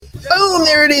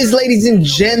There it is, ladies and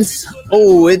gents.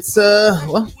 Oh, it's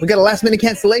we got a last minute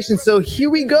cancellation, so here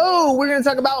we go. We're gonna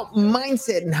talk about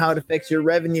mindset and how it affects your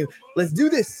revenue. Let's do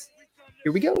this.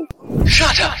 Here we go.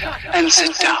 Shut up and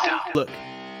sit down. Look,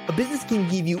 a business can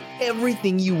give you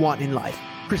everything you want in life: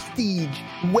 prestige,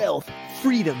 wealth,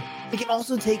 freedom. It can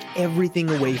also take everything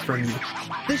away from you.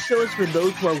 This show is for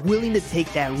those who are willing to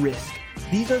take that risk.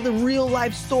 These are the real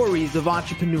life stories of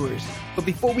entrepreneurs. But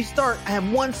before we start, I have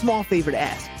one small favor to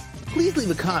ask. Please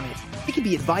leave a comment. It could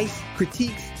be advice,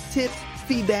 critiques, tips,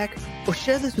 feedback, or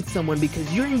share this with someone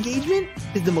because your engagement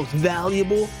is the most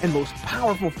valuable and most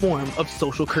powerful form of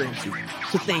social currency.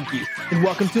 So thank you, and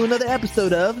welcome to another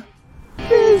episode of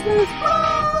Business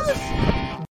Buzz.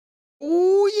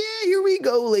 Oh yeah, here we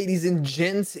go, ladies and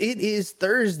gents. It is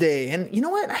Thursday, and you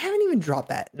know what? I haven't even dropped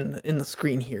that in the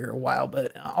screen here a while,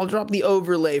 but I'll drop the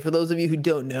overlay. For those of you who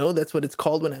don't know, that's what it's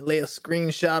called when I lay a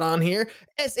screenshot on here.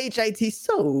 SHIT,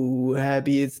 so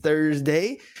happy it's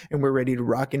Thursday, and we're ready to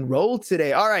rock and roll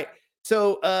today. All right,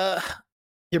 so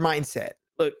your mindset.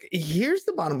 Look, here's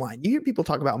the bottom line. You hear people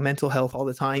talk about mental health all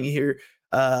the time. You hear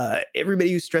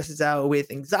everybody who stresses out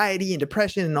with anxiety and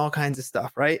depression and all kinds of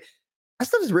stuff, right? That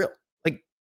stuff is real.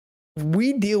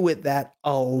 We deal with that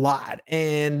a lot,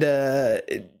 and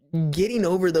getting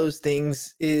over those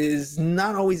things is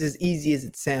not always as easy as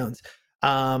it sounds.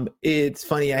 It's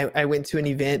funny. I went to an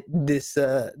event this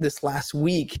last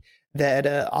week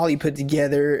that Ollie put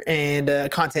together, and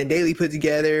Content Daily put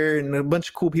together, and a bunch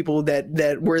of cool people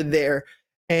that were there.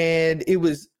 And it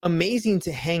was amazing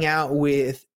to hang out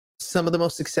with some of the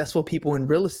most successful people in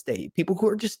real estate, people who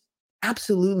are just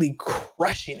absolutely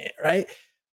crushing it, right?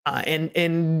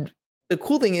 And the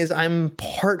cool thing is I'm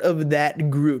part of that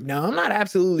group. Now, I'm not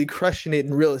absolutely crushing it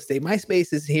in real estate. My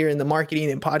space is here in the marketing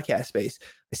and podcast space.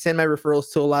 I send my referrals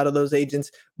to a lot of those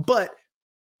agents, but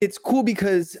it's cool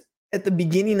because at the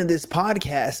beginning of this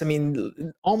podcast, I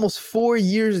mean, almost 4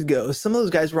 years ago, some of those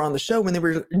guys were on the show when they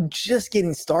were just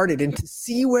getting started, and to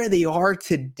see where they are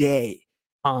today,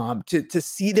 to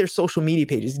see their social media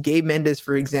pages. Gabe Mendez,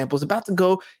 for example, is about to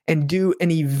go and do an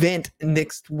event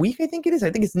next week. I think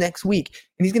it's next week.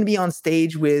 And he's going to be on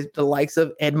stage with the likes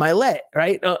of Ed Mylett,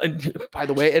 right? By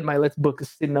the way, Ed Mylett's book is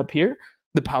sitting up here,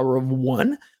 The Power of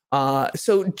One.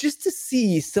 So just to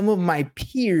see some of my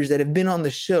peers that have been on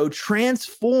the show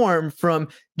transform from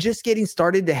just getting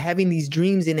started to having these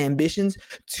dreams and ambitions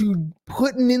to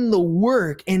putting in the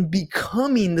work and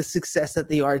becoming the success that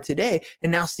they are today,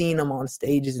 and now seeing them on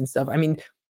stages and stuff. I mean,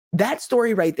 that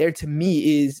story right there to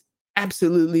me is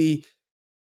absolutely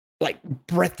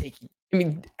breathtaking. I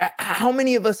mean, how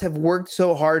many of us have worked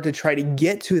so hard to try to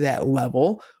get to that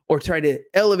level or try to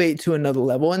elevate to another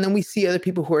level, and then we see other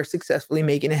people who are successfully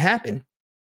making it happen?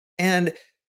 And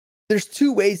there's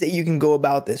two ways that you can go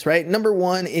about this, right? Number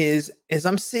one is, as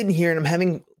I'm sitting here and I'm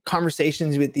having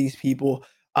conversations with these people,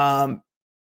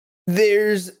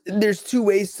 there's two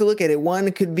ways to look at it.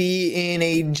 One could be in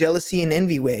a jealousy and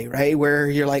envy way, right? Where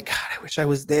you're like, God, I wish I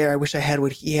was there. I wish I had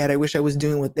what he had. I wish I was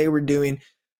doing what they were doing.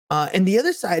 And the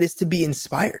other side is to be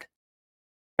inspired,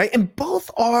 right? And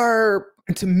both are,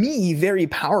 to me, very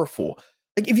powerful.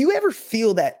 Like, if you ever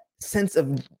feel that sense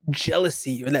of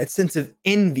jealousy or that sense of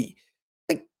envy,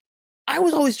 like, I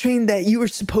was always trained that you were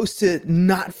supposed to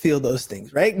not feel those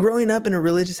things, right? Growing up in a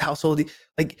religious household,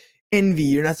 like envy,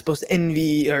 you're not supposed to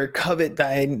envy or covet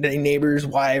thy neighbor's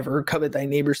wife or covet thy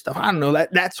neighbor's stuff. I don't know,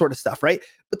 that sort of stuff, right?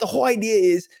 But the whole idea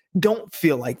is, don't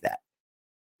feel like that.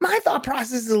 My thought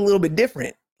process is a little bit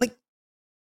different.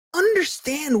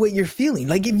 Understand what you're feeling.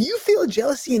 Like, if you feel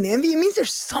jealousy and envy, it means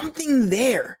there's something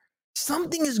there.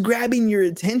 Something is grabbing your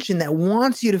attention that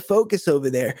wants you to focus over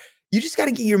there. You just got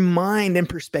to get your mind and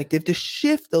perspective to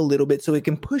shift a little bit so it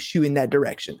can push you in that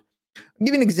direction. I'll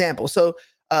give you an example. So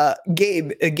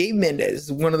Gabe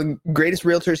Mendez, one of the greatest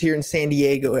realtors here in San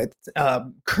Diego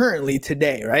currently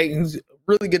today, right? He's a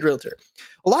really good realtor.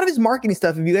 A lot of his marketing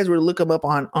stuff, if you guys were to look him up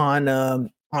on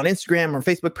Instagram or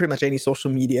Facebook, pretty much any social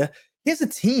media, he has a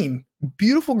team,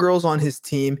 beautiful girls on his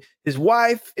team. His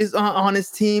wife is on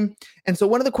his team. And so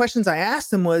one of the questions I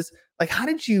asked him was, like, how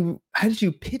did you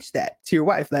pitch that to your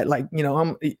wife? That, like, you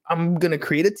know, I'm going to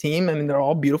create a team. I mean, they're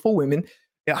all beautiful women.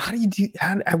 You know,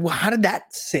 how did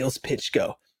that sales pitch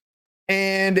go?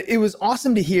 And it was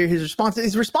awesome to hear his response.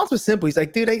 His response was simple. He's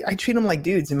like, dude, I treat them like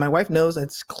dudes. And my wife knows.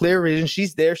 It's clear vision.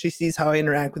 She's there. She sees how I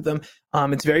interact with them.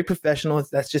 It's very professional.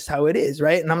 That's just how it is,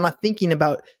 right? And I'm not thinking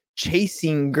about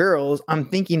chasing girls. I'm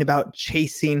thinking about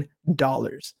chasing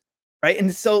dollars, right?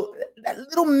 And so that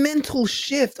little mental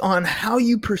shift on how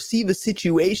you perceive a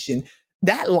situation,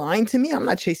 that line to me, I'm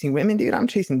not chasing women, dude. I'm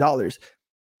chasing dollars.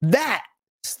 That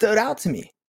stood out to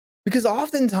me. Because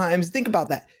oftentimes, think about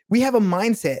that. We have a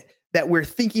mindset that we're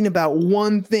thinking about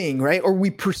one thing, right? Or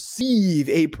we perceive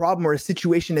a problem or a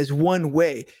situation as one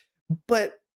way.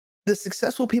 But the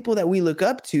successful people that we look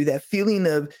up to, that feeling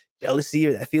of jealousy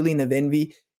or that feeling of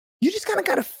envy, you just kind of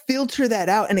got to filter that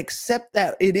out and accept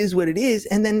that it is what it is.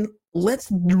 And then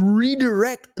let's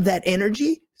redirect that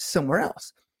energy somewhere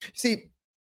else. See,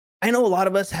 I know a lot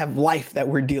of us have life that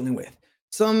we're dealing with.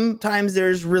 Sometimes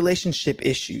there's relationship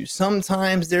issues.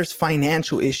 Sometimes there's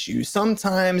financial issues.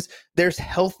 Sometimes there's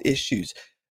health issues.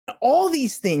 All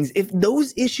these things, if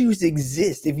those issues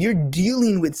exist, if you're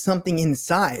dealing with something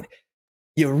inside,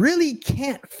 you really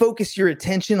can't focus your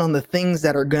attention on the things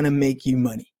that are going to make you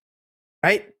money,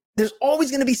 right? There's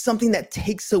always going to be something that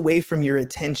takes away from your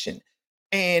attention.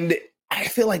 And I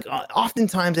feel like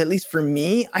oftentimes, at least for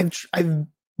me, I've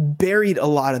buried a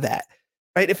lot of that.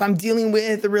 Right. If I'm dealing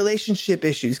with the relationship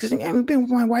issues, because I've been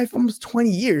with my wife almost 20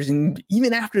 years. And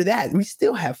even after that, we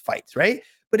still have fights. Right.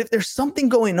 But if there's something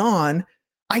going on,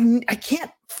 I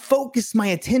can't focus my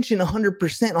attention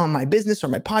 100% on my business or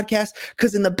my podcast,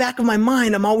 because in the back of my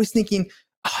mind, I'm always thinking,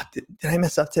 did I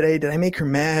mess up today? Did I make her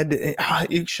mad?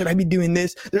 Should I be doing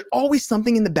this? There's always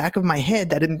something in the back of my head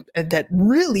that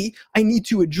really I need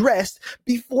to address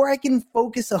before I can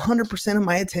focus 100% of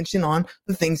my attention on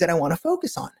the things that I want to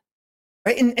focus on.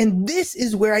 Right. And this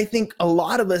is where I think a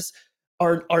lot of us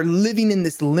are living in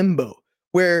this limbo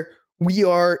where we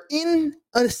are in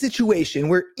a situation,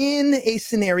 we're in a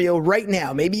scenario right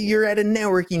now. Maybe you're at a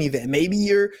networking event. Maybe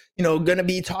you're, going to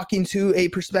be talking to a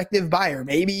prospective buyer.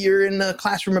 Maybe you're in a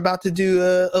classroom about to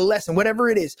do a lesson, whatever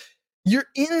it is. You're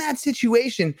in that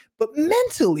situation, but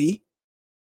mentally,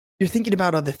 you're thinking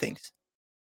about other things.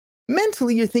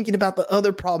 Mentally, you're thinking about the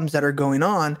other problems that are going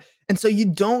on. And so you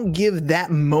don't give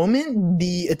that moment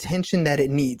the attention that it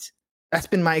needs. That's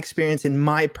been my experience in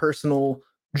my personal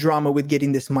drama with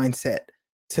getting this mindset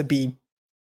to be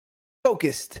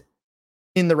focused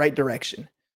in the right direction.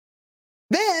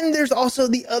 Then there's also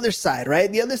the other side, right?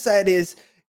 The other side is,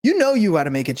 you got to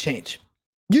make a change.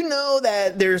 You know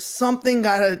that there's something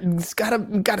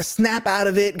gotta snap out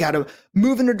of it, gotta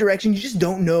move in a direction. You just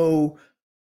don't know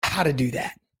how to do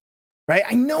that. Right?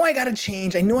 I know I got to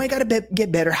change. I know I got to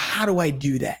get better. How do I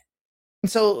do that?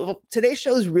 And so today's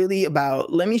show is really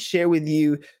about, let me share with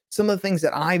you some of the things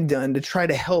that I've done to try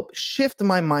to help shift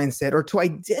my mindset, or to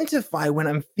identify when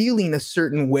I'm feeling a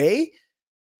certain way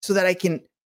so that I can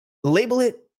label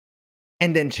it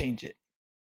and then change it.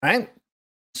 Right?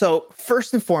 So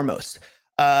first and foremost,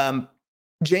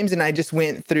 James and I just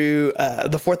went through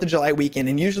the 4th of July weekend.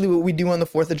 And usually what we do on the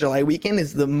 4th of July weekend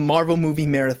is the Marvel movie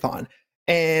marathon.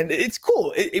 And it's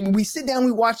cool. We sit down,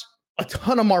 we watch a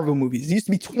ton of Marvel movies. It used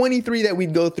to be 23 that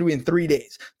we'd go through in 3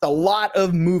 days. It's a lot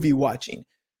of movie watching.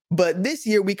 But this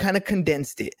year we kind of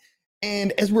condensed it.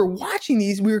 And as we're watching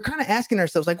these, we were kind of asking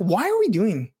ourselves, like, why are we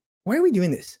doing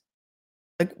this?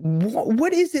 Like,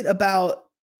 what is it about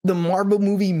the Marvel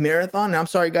movie marathon? And I'm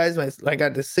sorry, guys, I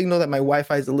got the signal that my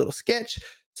Wi-Fi is a little sketch.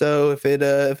 So if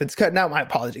it's cutting out, my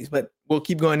apologies. But we'll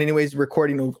keep going anyways.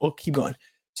 Recording will keep going.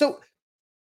 So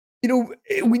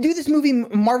we do this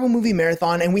Marvel movie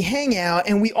marathon, and we hang out,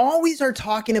 and we always are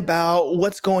talking about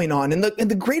what's going on. And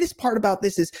the greatest part about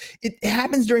this is it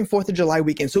happens during 4th of July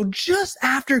weekend. So just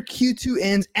after Q2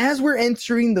 ends, as we're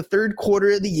entering the third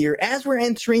quarter of the year, as we're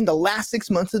entering the last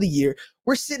 6 months of the year,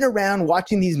 we're sitting around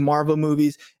watching these Marvel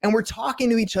movies, and we're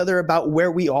talking to each other about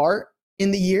where we are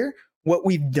in the year, what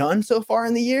we've done so far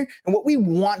in the year, and what we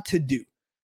want to do.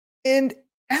 And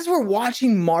as we're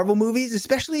watching Marvel movies,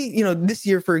 especially, this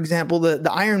year, for example,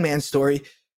 the Iron Man story,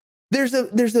 there's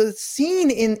a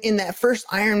scene in that first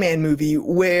Iron Man movie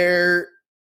where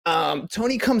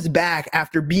Tony comes back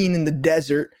after being in the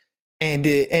desert, and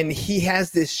he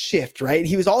has this shift, right?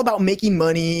 He was all about making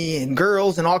money and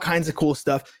girls and all kinds of cool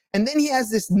stuff. And then he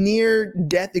has this near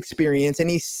death experience, and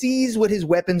he sees what his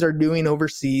weapons are doing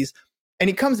overseas. And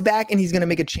he comes back and he's going to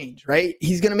make a change, right?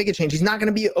 He's going to make a change. He's not going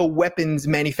to be a weapons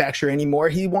manufacturer anymore.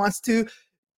 He wants to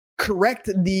correct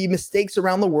the mistakes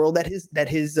around the world that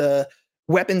his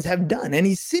weapons have done. And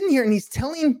he's sitting here and he's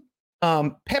telling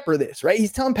Pepper this, right?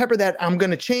 He's telling Pepper that I'm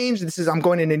going to change. I'm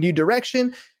going in a new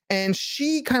direction. And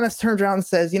she kind of turns around and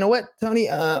says, you know what, Tony,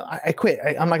 I quit.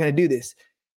 I'm not going to do this.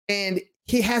 And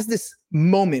he has this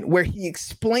moment where he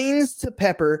explains to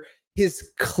Pepper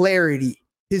his clarity,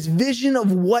 his vision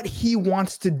of what he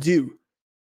wants to do.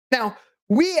 Now,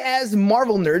 we as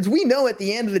Marvel nerds, we know at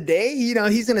the end of the day, he's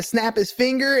going to snap his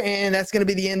finger and that's going to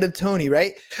be the end of Tony,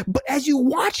 right? But as you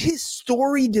watch his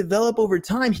story develop over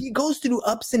time, he goes through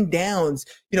ups and downs.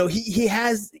 He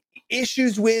has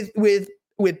issues with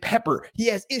with Pepper. He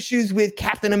has issues with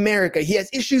Captain America. He has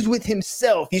issues with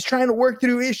himself. He's trying to work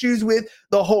through issues with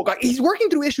the Hulk. He's working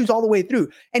through issues all the way through.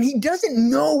 And he doesn't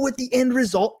know what the end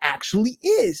result actually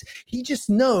is. He just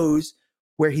knows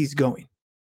where he's going.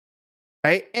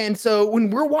 Right? And so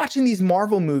when we're watching these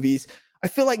Marvel movies, I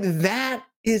feel like that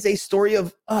is a story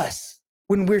of us.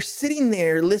 When we're sitting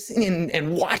there listening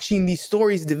and watching these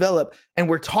stories develop, and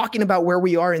we're talking about where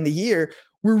we are in the year,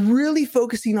 we're really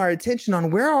focusing our attention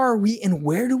on where are we and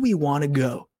where do we want to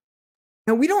go.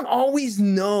 Now, we don't always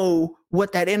know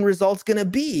what that end result's going to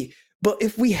be, but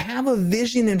if we have a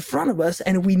vision in front of us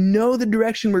and we know the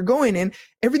direction we're going in,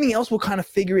 everything else will kind of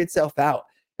figure itself out.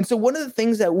 And so one of the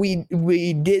things that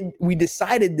we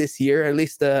decided this year, at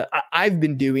least I've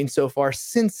been doing so far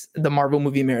since the Marvel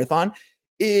movie marathon,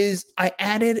 is I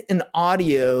added an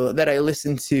audio that I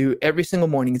listen to every single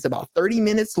morning. It's about 30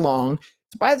 minutes long.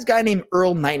 It's by this guy named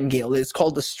Earl Nightingale. It's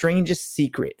called The Strangest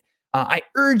Secret. I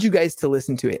urge you guys to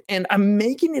listen to it. And I'm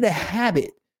making it a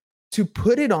habit to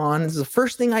put it on. It's the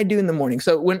first thing I do in the morning.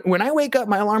 So when I wake up,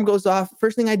 my alarm goes off.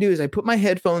 First thing I do is I put my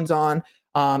headphones on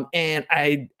and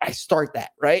I start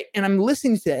that, right? And I'm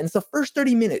listening to that. And it's the first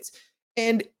 30 minutes.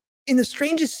 And in The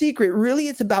Strangest Secret, really,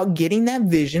 it's about getting that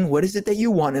vision. What is it that you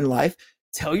want in life?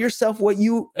 Tell yourself what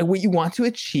you want to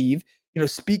achieve.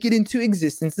 Speak it into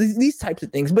existence, these types of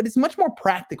things, but it's much more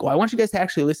practical. I want you guys to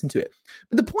actually listen to it.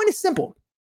 But the point is simple.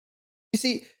 You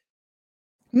see,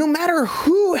 no matter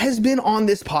who has been on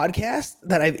this podcast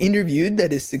that I've interviewed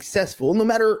that is successful, no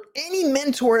matter any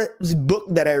mentor's book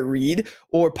that I read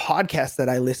or podcast that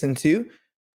I listen to,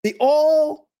 they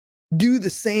all do the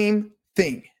same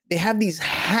thing. They have these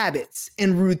habits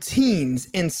and routines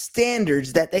and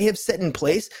standards that they have set in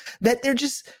place that they're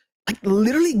just like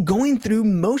literally going through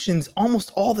motions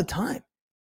almost all the time.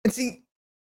 And see,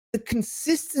 the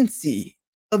consistency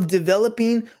of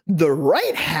developing the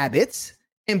right habits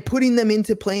and putting them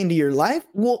into play into your life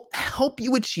will help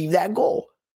you achieve that goal.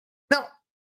 Now,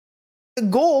 the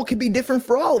goal could be different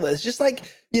for all of us. Just like,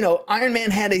 Iron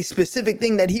Man had a specific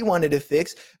thing that he wanted to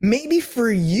fix. Maybe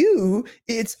for you,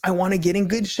 it's, I want to get in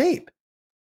good shape.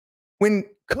 When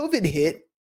COVID hit,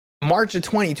 March of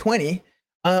 2020,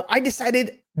 I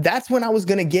decided that's when I was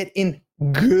going to get in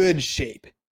good shape.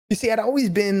 You see, I'd always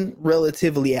been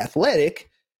relatively athletic,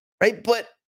 right? But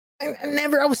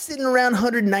I was sitting around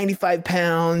 195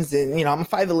 pounds and, I'm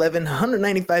 5'11",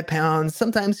 195 pounds,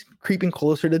 sometimes creeping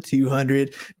closer to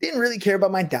 200. Didn't really care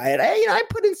about my diet. I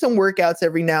put in some workouts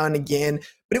every now and again,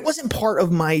 but it wasn't part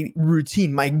of my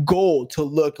routine, my goal to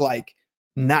look like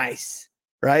nice,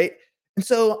 right? And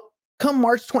so come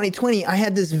March 2020, I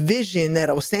had this vision that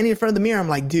I was standing in front of the mirror. I'm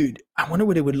like, dude, I wonder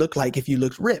what it would look like if you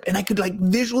looked ripped. And I could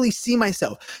visually see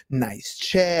myself, nice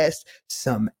chest,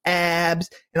 some abs.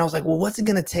 And I was like, well, what's it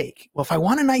going to take? Well, if I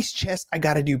want a nice chest, I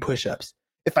got to do push-ups.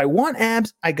 If I want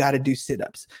abs, I got to do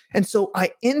sit-ups. And so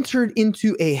I entered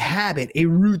into a habit, a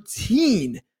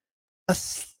routine, a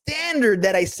standard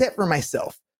that I set for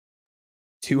myself.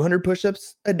 200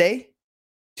 push-ups a day,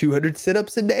 200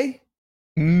 sit-ups a day,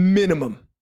 minimum.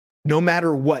 No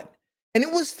matter what. And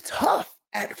it was tough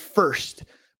at first,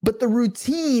 but the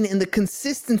routine and the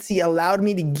consistency allowed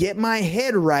me to get my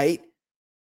head right.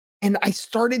 And I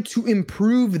started to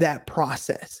improve that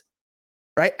process,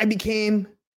 right? I became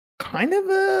kind of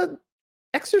a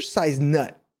exercise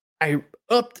nut. I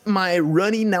upped my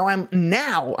running. Now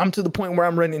I'm to the point where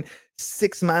I'm running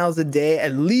 6 miles a day,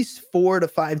 at least 4 to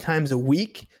 5 times a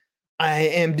week. I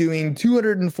am doing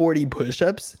 240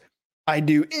 push-ups. I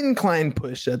do incline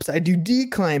push-ups. I do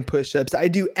decline push-ups. I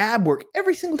do ab work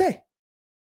every single day,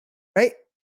 right?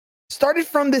 Started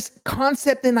from this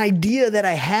concept and idea that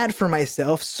I had for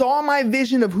myself, saw my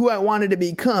vision of who I wanted to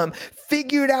become,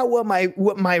 figured out what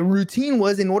my routine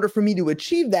was in order for me to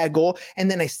achieve that goal, and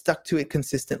then I stuck to it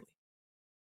consistently.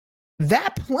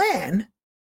 That plan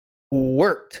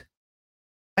worked.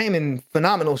 I am in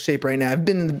phenomenal shape right now.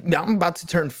 I'm about to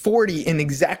turn 40 in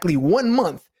exactly 1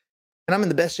 month. And I'm in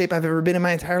the best shape I've ever been in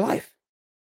my entire life,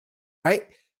 right?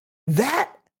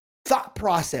 That thought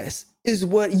process is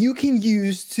what you can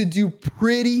use to do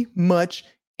pretty much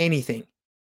anything.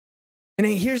 And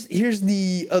here's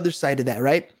the other side of that,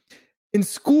 right? In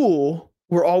school,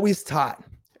 we're always taught,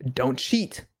 don't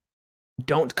cheat,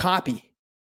 don't copy.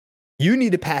 You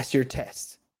need to pass your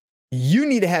tests. You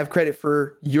need to have credit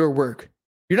for your work.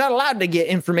 You're not allowed to get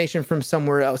information from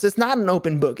somewhere else. It's not an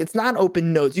open book. It's not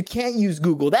open notes. You can't use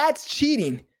Google. That's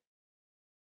cheating.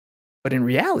 But in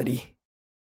reality,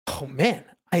 oh man,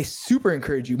 I super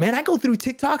encourage you. Man, I go through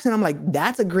TikToks and I'm like,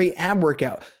 that's a great ab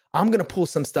workout. I'm going to pull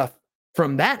some stuff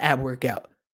from that ab workout.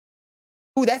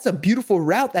 Oh, that's a beautiful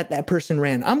route that person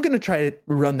ran. I'm going to try to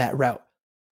run that route.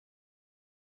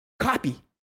 Copy.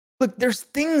 Look, there's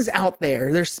things out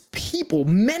there. There's people,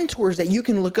 mentors that you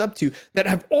can look up to that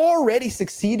have already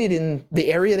succeeded in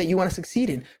the area that you want to succeed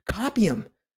in. Copy them.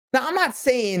 Now, I'm not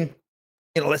saying,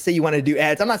 let's say you want to do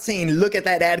ads. I'm not saying look at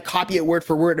that ad, copy it word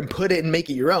for word and put it and make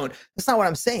it your own. That's not what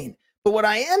I'm saying. But what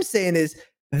I am saying is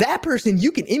that person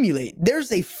you can emulate.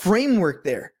 There's a framework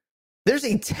there. There's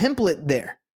a template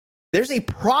there. There's a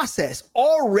process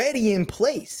already in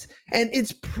place. And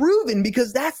it's proven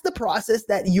because that's the process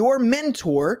that your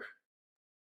mentor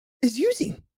is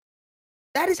using.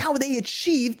 That is how they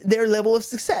achieved their level of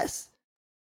success.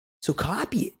 So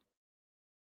copy it.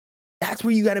 That's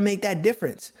where you got to make that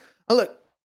difference. Oh, look,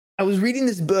 I was reading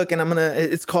this book and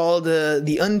it's called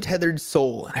The Untethered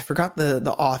Soul. I forgot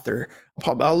the author.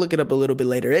 I'll look it up a little bit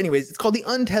later. Anyways, it's called The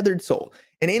Untethered Soul.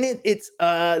 And in it, it's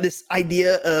this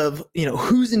idea of,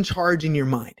 who's in charge in your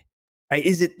mind, right?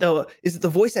 Is it the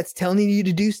voice that's telling you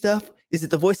to do stuff? Is it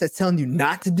the voice that's telling you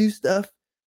not to do stuff?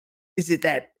 Is it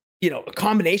that, a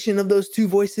combination of those two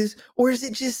voices? Or is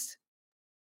it just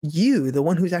you, the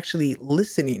one who's actually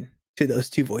listening to those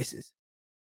two voices?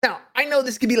 Now, I know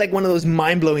this could be like one of those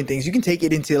mind-blowing things. You can take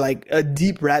it into like a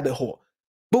deep rabbit hole.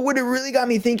 But what it really got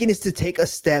me thinking is to take a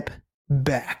step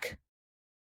back.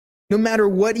 No matter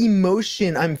what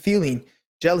emotion I'm feeling,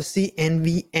 jealousy,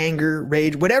 envy, anger,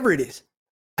 rage, whatever it is,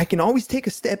 I can always take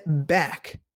a step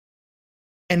back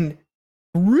and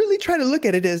really try to look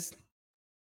at it as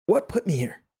what put me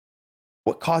here?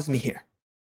 What caused me here?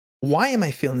 Why am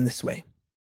I feeling this way?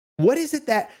 What is it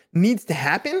that needs to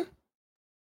happen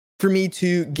for me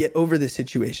to get over this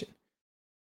situation?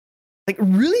 Like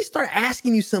really start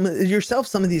asking yourself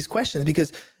some of these questions,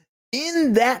 because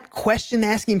in that question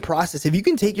asking process, if you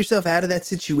can take yourself out of that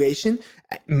situation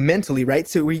mentally, right?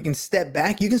 So where you can step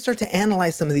back, you can start to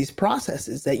analyze some of these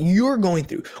processes that you're going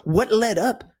through. What led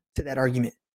up to that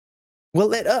argument? What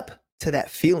led up to that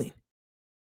feeling?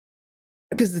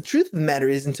 Because the truth of the matter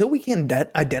is, until we can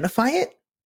identify it,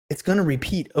 it's going to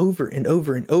repeat over and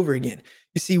over and over again.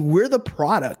 You see, we're the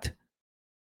product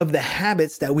of the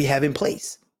habits that we have in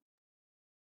place.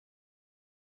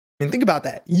 And think about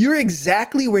that. You're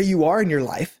exactly where you are in your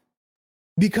life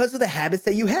because of the habits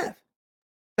that you have.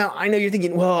 Now, I know you're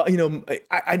thinking, well,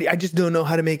 I just don't know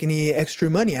how to make any extra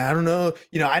money. I don't know,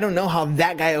 I don't know how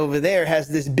that guy over there has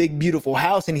this big, beautiful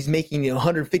house and he's making,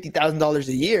 $150,000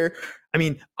 a year. I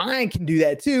mean, I can do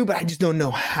that too, but I just don't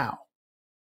know how.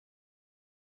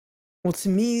 Well, to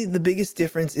me, the biggest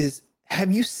difference is,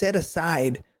 have you set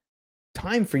aside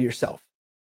time for yourself?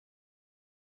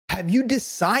 Have you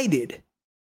decided,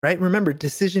 right? Remember,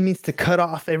 decision means to cut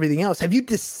off everything else. Have you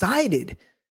decided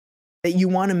that you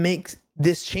want to make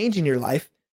this change in your life?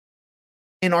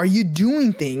 And are you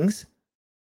doing things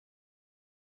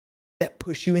that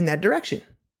push you in that direction?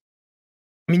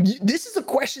 I mean, this is a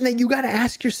question that you got to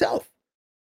ask yourself.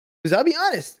 Because I'll be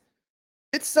honest,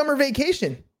 it's summer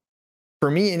vacation.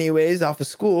 For me anyways, off of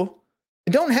school.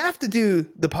 I don't have to do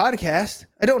the podcast.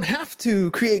 I don't have to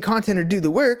create content or do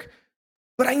the work.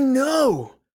 But I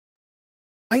know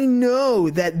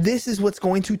that this is what's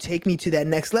going to take me to that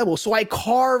next level. So I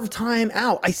carve time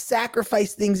out. I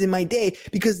sacrifice things in my day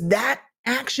because that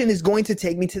action is going to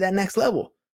take me to that next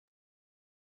level.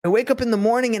 I wake up in the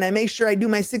morning and I make sure I do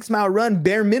my 6-mile run,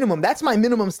 bare minimum. That's my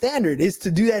minimum standard, is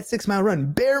to do that 6-mile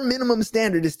run. Bare minimum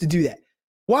standard is to do that.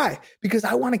 Why? Because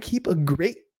I want to keep a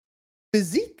great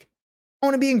physique. I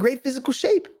want to be in great physical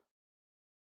shape.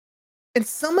 And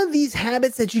some of these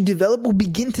habits that you develop will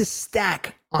begin to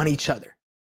stack on each other,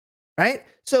 right?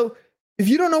 So if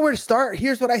you don't know where to start,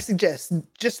 here's what I suggest.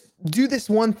 Just do this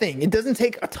one thing. It doesn't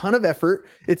take a ton of effort.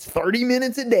 It's 30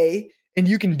 minutes a day, and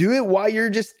you can do it while you're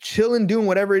just chilling, doing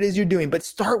whatever it is you're doing. But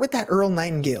start with that Earl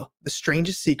Nightingale, The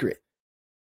Strangest Secret.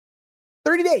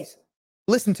 30 days.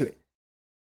 Listen to it.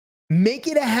 Make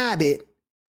it a habit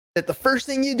that the first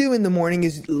thing you do in the morning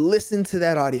is listen to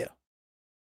that audio.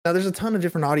 Now, there's a ton of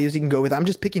different audios you can go with. I'm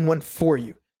just picking one for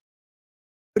you.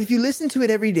 But if you listen to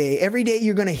it every day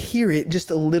you're going to hear it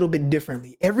just a little bit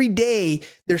differently. Every day,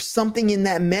 there's something in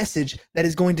that message that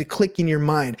is going to click in your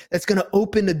mind, that's going to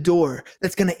open a door,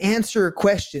 that's going to answer a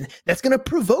question, that's going to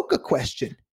provoke a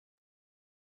question,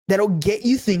 that'll get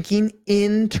you thinking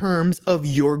in terms of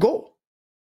your goal.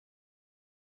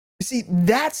 You see,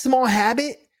 that small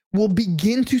habit will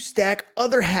begin to stack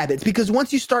other habits, because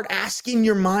once you start asking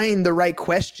your mind the right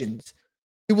questions,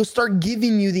 it will start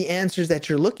giving you the answers that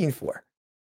you're looking for.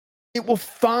 It will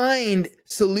find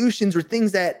solutions or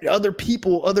things that other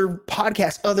people, other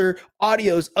podcasts, other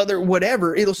audios, other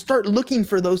whatever, it'll start looking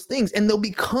for those things and they'll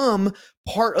become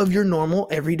part of your normal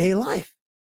everyday life.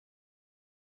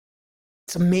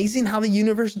 It's amazing how the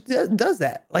universe does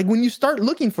that. Like when you start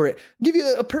looking for it. I'll give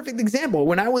you a perfect example.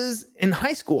 When I was in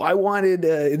high school, I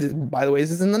wanted, by the way,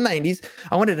 this is in the 90s,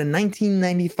 I wanted a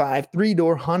 1995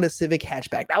 three-door Honda Civic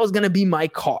hatchback. That was going to be my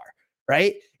car,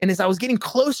 right? And as I was getting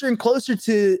closer and closer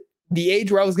to the age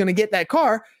where I was going to get that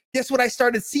car, guess what I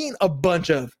started seeing a bunch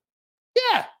of?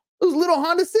 Yeah, those little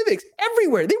Honda Civics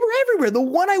everywhere. They were everywhere. The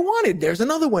one I wanted, there's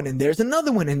another one, and there's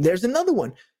another one, and there's another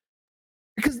one.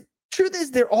 Because truth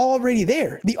is, they're already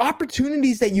there. The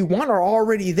opportunities that you want are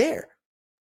already there.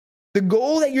 The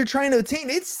goal that you're trying to attain,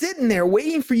 it's sitting there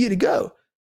waiting for you to go.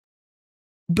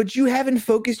 But you haven't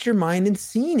focused your mind and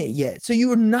seen it yet. So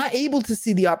you are not able to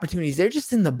see the opportunities. They're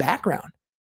just in the background.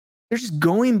 They're just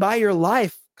going by your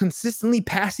life, consistently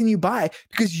passing you by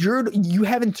because you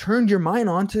haven't turned your mind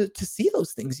on to see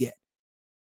those things yet.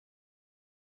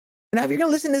 Now, if you're going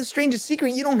to listen to The Strangest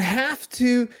Secret, you don't have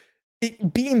to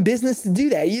be in business to do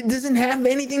that. It doesn't have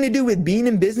anything to do with being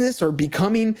in business or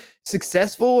becoming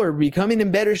successful or becoming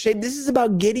in better shape. This is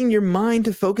about getting your mind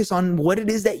to focus on what it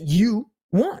is that you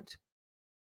want.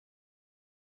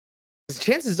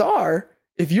 Chances are,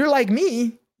 if you're like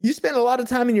me, you spend a lot of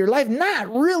time in your life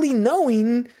not really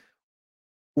knowing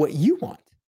what you want.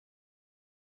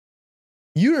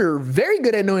 You're very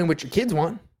good at knowing what your kids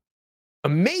want.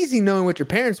 Amazing knowing what your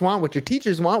parents want, what your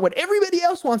teachers want, what everybody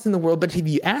else wants in the world. But have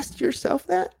you asked yourself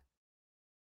that?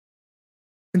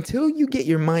 Until you get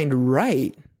your mind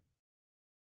right,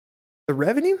 the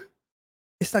revenue,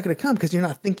 it's not going to come because you're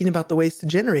not thinking about the ways to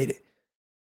generate it.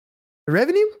 The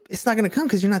revenue, it's not going to come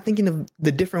because you're not thinking of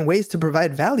the different ways to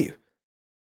provide value.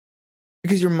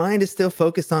 Because your mind is still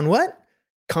focused on what?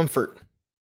 Comfort.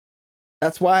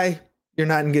 That's why you're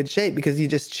not in good shape, because you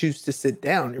just choose to sit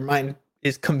down. Your mind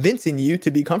is convincing you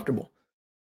to be comfortable.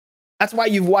 That's why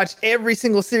you've watched every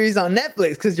single series on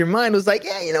Netflix, because your mind was like,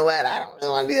 yeah, you know what? I don't really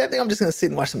want to do that thing. I'm just going to sit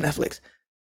and watch some Netflix.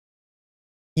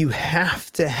 You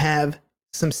have to have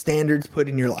some standards put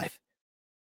in your life.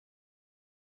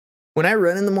 When I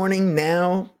run in the morning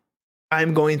now,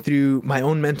 I'm going through my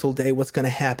own mental day. What's going to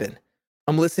happen?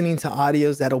 I'm listening to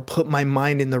audios that'll put my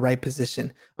mind in the right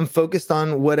position. I'm focused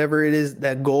on whatever it is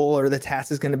that goal or the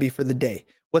task is going to be for the day.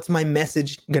 What's my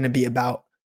message going to be about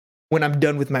when I'm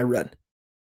done with my run?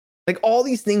 Like all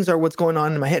these things are what's going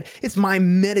on in my head. It's my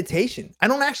meditation. I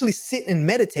don't actually sit and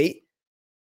meditate.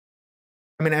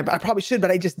 I mean, I probably should,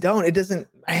 but I just don't.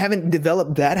 I haven't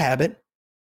developed that habit.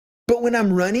 But when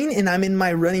I'm running and I'm in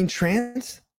my running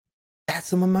trance, that's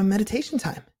some of my meditation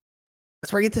time.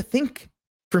 That's where I get to think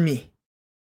for me.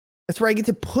 That's where I get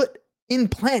to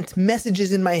implant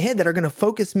messages in my head that are going to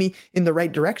focus me in the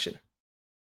right direction.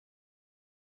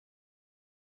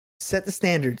 Set the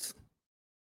standards.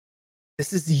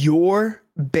 This is your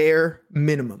bare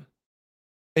minimum.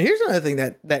 And here's another thing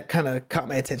that kind of caught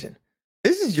my attention.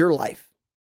 This is your life.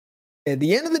 At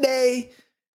the end of the day,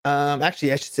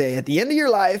 actually, I should say, at the end of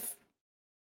your life,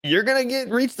 you're going to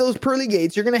reach those pearly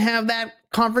gates. You're going to have that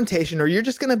confrontation, or you're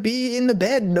just going to be in the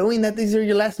bed knowing that these are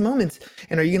your last moments.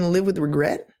 And are you going to live with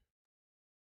regret?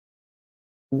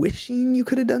 Wishing you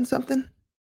could have done something?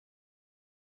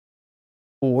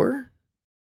 Or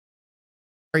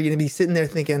are you going to be sitting there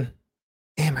thinking,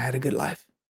 damn, I had a good life.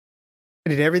 I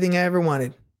did everything I ever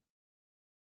wanted.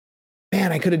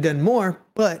 Man, I could have done more,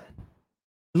 but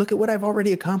look at what I've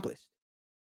already accomplished.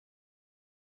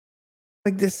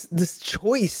 Like this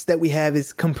choice that we have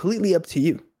is completely up to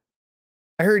you.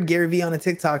 I heard Gary Vee on a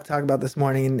TikTok talk about this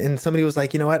morning, and somebody was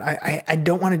like, you know what? I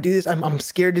don't want to do this. I'm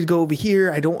scared to go over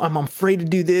here. I'm afraid to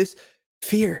do this.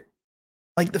 Fear.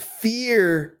 Like the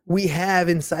fear we have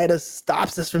inside us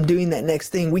stops us from doing that next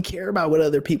thing. We care about what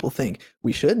other people think.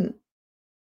 We shouldn't.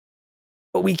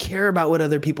 But we care about what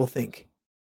other people think.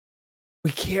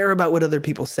 We care about what other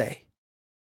people say.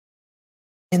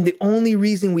 And the only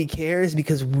reason we care is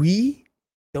because we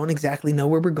don't exactly know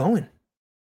where we're going.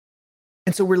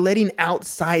 And so we're letting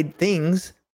outside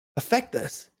things affect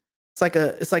us.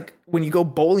 It's like when you go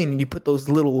bowling and you put those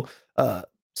little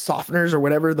softeners or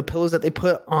whatever, the pillows that they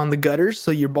put on the gutters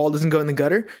so your ball doesn't go in the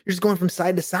gutter. You're just going from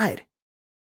side to side,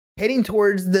 heading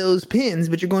towards those pins,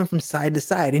 but you're going from side to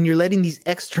side, and you're letting these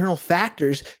external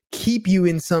factors keep you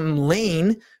in some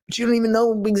lane, but you don't even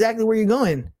know exactly where you're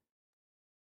going.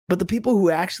 But the people who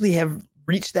actually have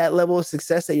reached that level of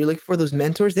success that you're looking for, those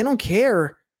mentors, they don't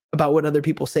care about what other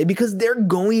people say because they're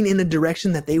going in a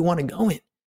direction that they want to go in.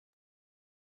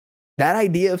 That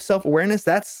idea of self-awareness,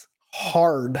 that's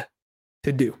hard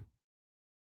to do,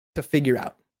 to figure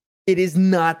out. It is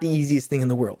not the easiest thing in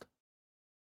the world.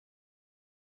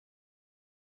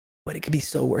 But it could be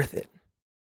so worth it.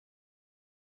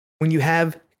 When you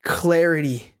have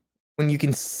clarity, when you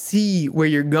can see where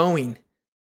you're going,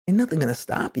 ain't nothing going to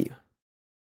stop you.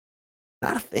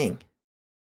 Not a thing.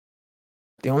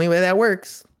 The only way that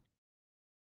works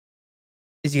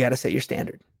is you got to set your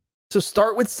standard. So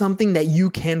start with something that you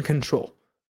can control,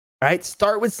 right?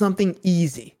 Start with something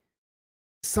easy,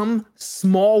 some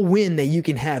small win that you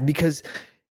can have, because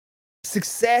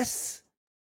success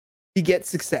begets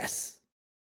success,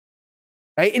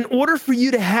 right? In order for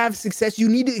you to have success, you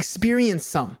need to experience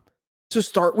some. So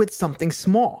start with something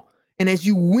small. And as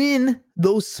you win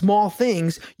those small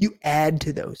things, you add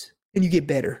to those and you get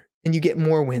better and you get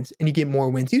more wins and you get more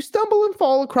wins. You stumble and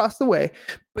fall across the way,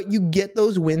 but you get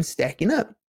those wins stacking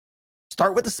up.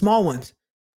 Start with the small ones.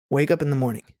 Wake up in the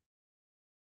morning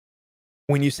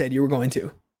when you said you were going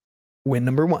to. Win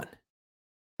number 1.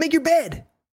 Make your bed.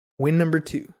 Win number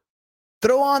 2.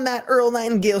 Throw on that Earl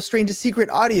Nightingale Strange Secret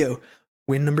audio.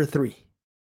 Win number 3.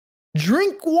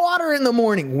 Drink water in the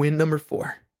morning. Win number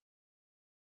 4.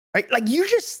 Right? Like, you're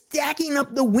just stacking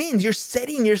up the wins. You're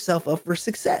setting yourself up for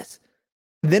success.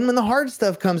 Then when the hard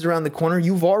stuff comes around the corner,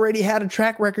 you've already had a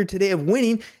track record today of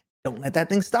winning. Don't let that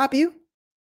thing stop you.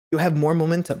 You'll have more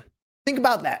momentum. Think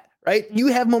about that, right? You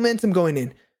have momentum going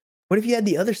in. What if you had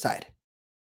the other side?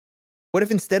 What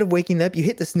if instead of waking up, you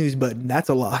hit the snooze button? That's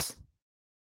a loss.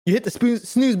 You hit the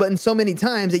snooze button so many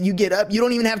times that you get up, you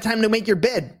don't even have time to make your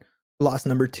bed. Loss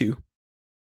number 2.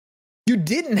 You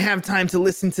didn't have time to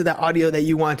listen to the audio that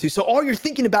you want to. So all you're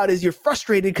thinking about is you're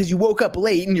frustrated because you woke up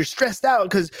late and you're stressed out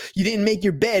because you didn't make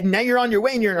your bed. Now you're on your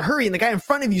way and you're in a hurry and the guy in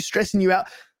front of you is stressing you out.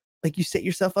 Like, you set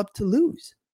yourself up to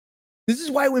lose. This is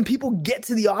why when people get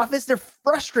to the office, they're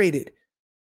frustrated.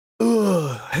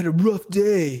 Ugh, I had a rough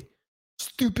day.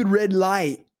 Stupid red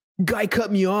light. Guy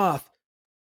cut me off.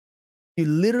 You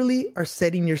literally are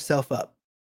setting yourself up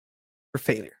for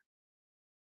failure.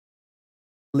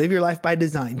 Live your life by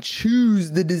design.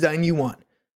 Choose the design you want.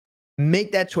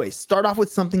 Make that choice. Start off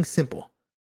with something simple.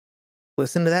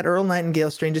 Listen to that Earl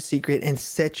Nightingale Strange Secret and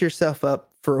set yourself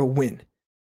up for a win.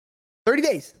 30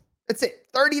 days. That's it.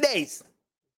 30 days.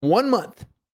 1 month.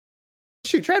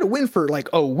 Shoot, try to win for like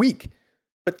a week.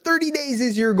 But 30 days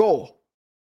is your goal.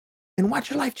 And watch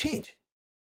your life change.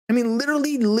 I mean,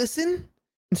 literally listen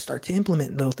and start to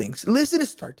implement little things. Listen and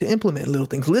start to implement little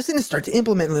things. Listen and start to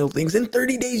implement little things. In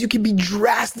 30 days, you can be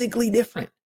drastically different.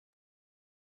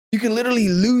 You can literally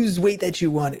lose weight that you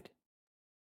wanted.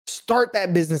 Start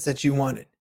that business that you wanted.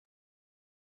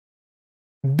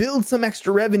 Build some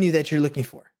extra revenue that you're looking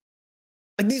for.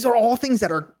 Like, these are all things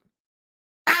that are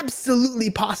absolutely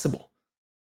possible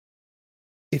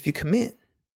if you commit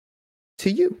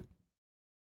to you.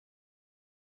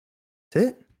 That's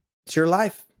it. It's your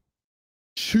life.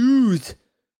 Choose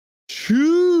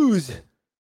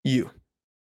you.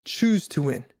 Choose to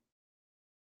win.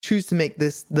 Choose to make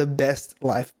this the best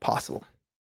life possible.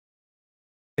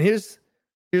 And here's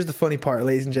the funny part,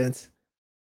 ladies and gents.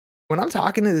 When I'm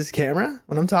talking to this camera,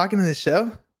 when I'm talking to this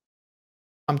show,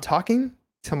 I'm talking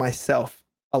to myself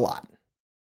a lot.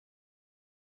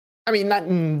 I mean, not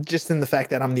just in the fact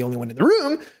that I'm the only one in the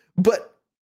room, but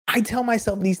I tell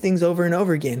myself these things over and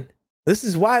over again. This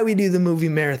is why we do the movie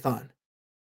marathon.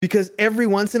 Because every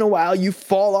once in a while, you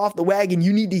fall off the wagon.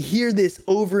 You need to hear this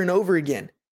over and over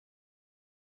again.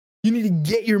 You need to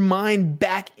get your mind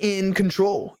back in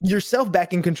control, yourself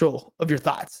back in control of your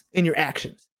thoughts and your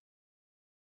actions.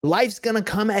 Life's going to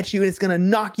come at you and it's going to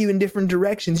knock you in different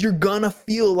directions. You're going to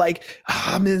feel like,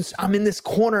 I'm in this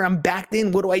corner. I'm backed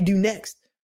in. What do I do next?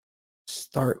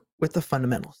 Start with the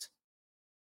fundamentals.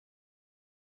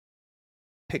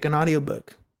 Pick an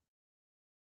audiobook.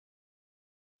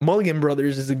 Mulligan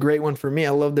Brothers is a great one for me. I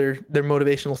love their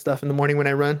motivational stuff in the morning when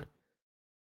I run.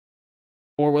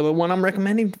 Or the one I'm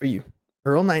recommending for you,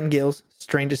 Earl Nightingale's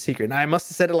Strange Secret. Now, I must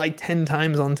have said it like 10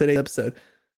 times on today's episode,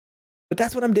 but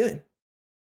that's what I'm doing.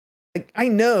 Like, I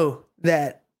know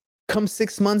that come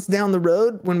 6 months down the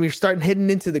road, when we're starting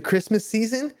heading into the Christmas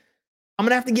season, I'm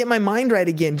going to have to get my mind right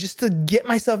again just to get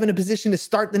myself in a position to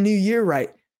start the new year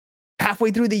right.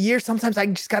 Halfway through the year, sometimes I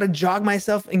just got to jog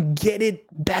myself and get it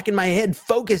back in my head,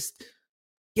 focused,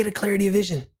 get a clarity of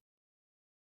vision.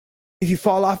 If you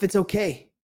fall off, it's okay.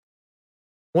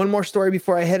 One more story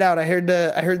before I head out. I heard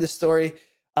this story,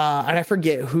 and I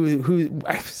forget who.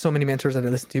 I have so many mentors that I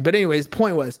listen to, but anyways, the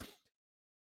point was,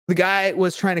 the guy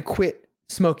was trying to quit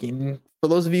smoking. For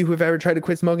those of you who have ever tried to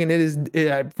quit smoking,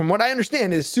 from what I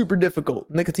understand, it is super difficult.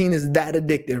 Nicotine is that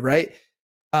addictive, right?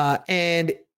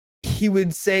 And he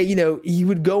would say, he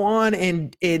would go on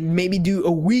and maybe do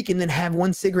a week and then have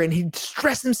one cigarette, and he'd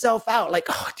stress himself out. Like,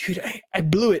 oh, dude, I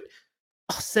blew it.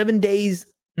 7 days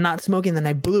not smoking, then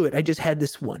I blew it. I just had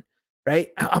this one, right?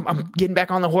 I'm getting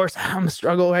back on the horse. I'm a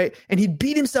struggle, right? And he'd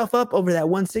beat himself up over that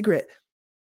one cigarette.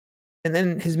 And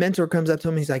then his mentor comes up to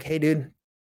him. He's like, hey, dude,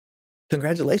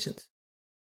 congratulations.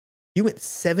 You went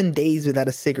 7 days without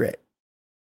a cigarette.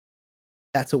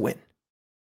 That's a win.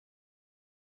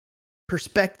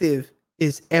 Perspective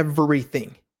is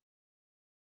everything.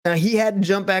 Now, he had to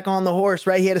jump back on the horse,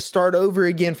 right? He had to start over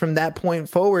again from that point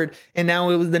forward. And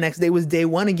now the next day was day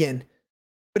one again.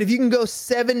 But if you can go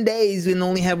 7 days and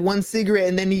only have one cigarette,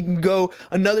 and then he can go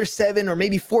another 7 or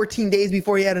maybe 14 days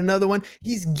before he had another one,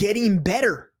 he's getting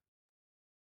better.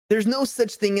 There's no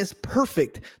such thing as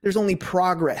perfect. There's only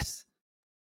progress,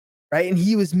 right? And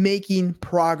he was making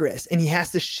progress, and he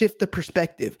has to shift the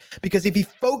perspective, because if he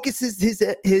focuses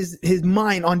his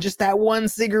mind on just that one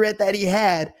cigarette that he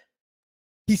had,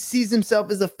 he sees himself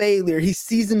as a failure. He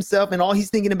sees himself, and all he's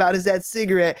thinking about is that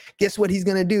cigarette. Guess what he's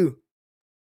going to do?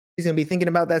 He's going to be thinking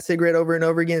about that cigarette over and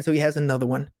over again. So he has another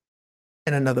one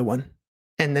and another one.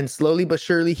 And then slowly but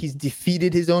surely, he's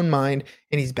defeated his own mind,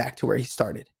 and he's back to where he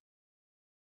started.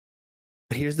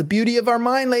 But here's the beauty of our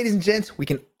mind, ladies and gents. We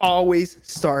can always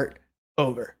start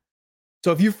over.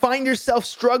 So if you find yourself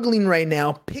struggling right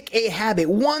now, pick a habit,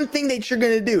 one thing that you're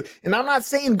going to do. And I'm not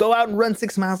saying go out and run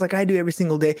 6 miles like I do every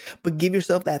single day, but give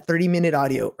yourself that 30-minute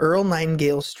audio. Earl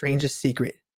Nightingale's Strangest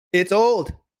Secret. It's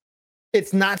old.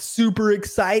 It's not super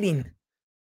exciting,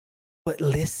 but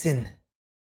listen.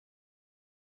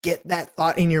 Get that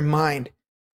thought in your mind.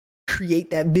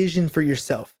 Create that vision for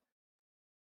yourself.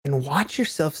 And watch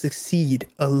yourself succeed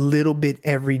a little bit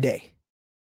every day.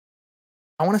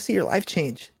 I want to see your life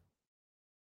change.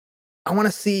 I want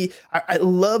to see, I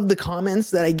love the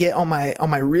comments that I get on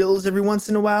my reels every once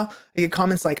in a while. I get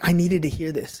comments like, I needed to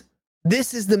hear this.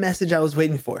 This is the message I was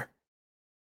waiting for.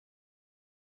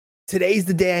 Today's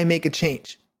the day I make a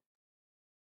change.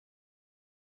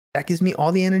 That gives me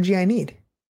all the energy I need,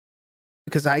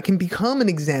 because I can become an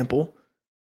example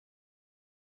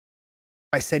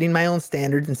by setting my own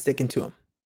standards and sticking to them.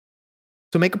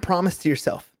 So make a promise to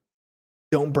yourself.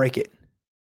 Don't break it.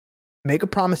 Make a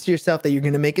promise to yourself that you're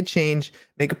going to make a change.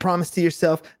 Make a promise to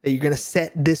yourself that you're going to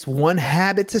set this one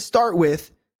habit to start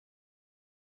with,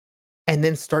 and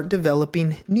then start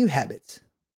developing new habits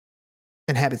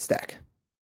and habit stack.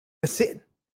 That's it.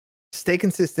 Stay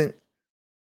consistent.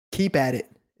 Keep at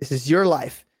it. This is your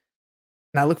life.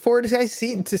 And I look forward to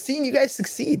seeing you guys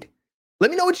succeed. Let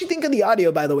me know what you think of the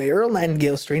audio, by the way. Earl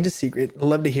Nightingale's Strangest Secret. I'd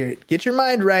love to hear it. Get your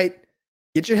mind right.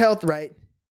 Get your health right.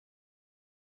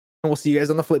 And we'll see you guys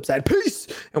on the flip side. Peace.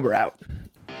 And we're out.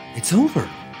 It's over.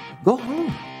 Go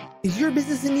home. Is your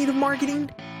business in need of marketing?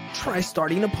 Try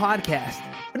starting a podcast.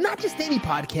 But not just any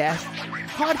podcast.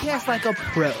 Podcast like a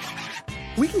pro.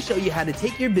 We can show you how to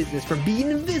take your business from being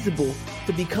invisible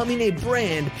to becoming a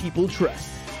brand people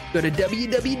trust. Go to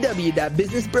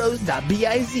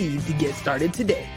www.businessbros.biz to get started today.